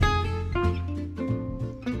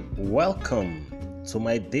Welcome to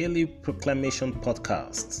my daily proclamation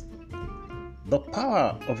podcast. The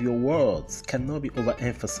power of your words cannot be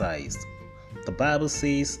overemphasized. The Bible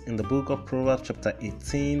says in the book of Proverbs chapter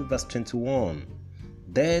 18 verse 21,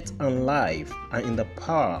 "Death and life are in the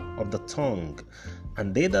power of the tongue,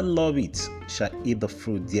 and they that love it shall eat the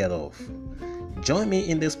fruit thereof." Join me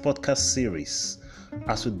in this podcast series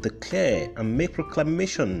as we declare and make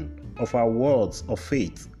proclamation of our words of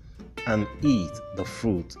faith and eat the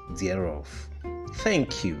fruit thereof.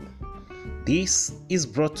 Thank you. This is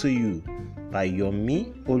brought to you by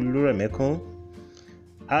Yomi Oluremekun,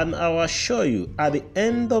 and I will assure you at the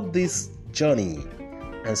end of this journey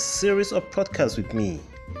and series of podcasts with me,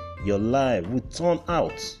 your life will turn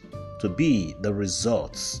out to be the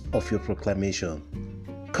results of your proclamation.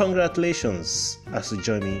 Congratulations as you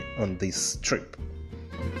join me on this trip.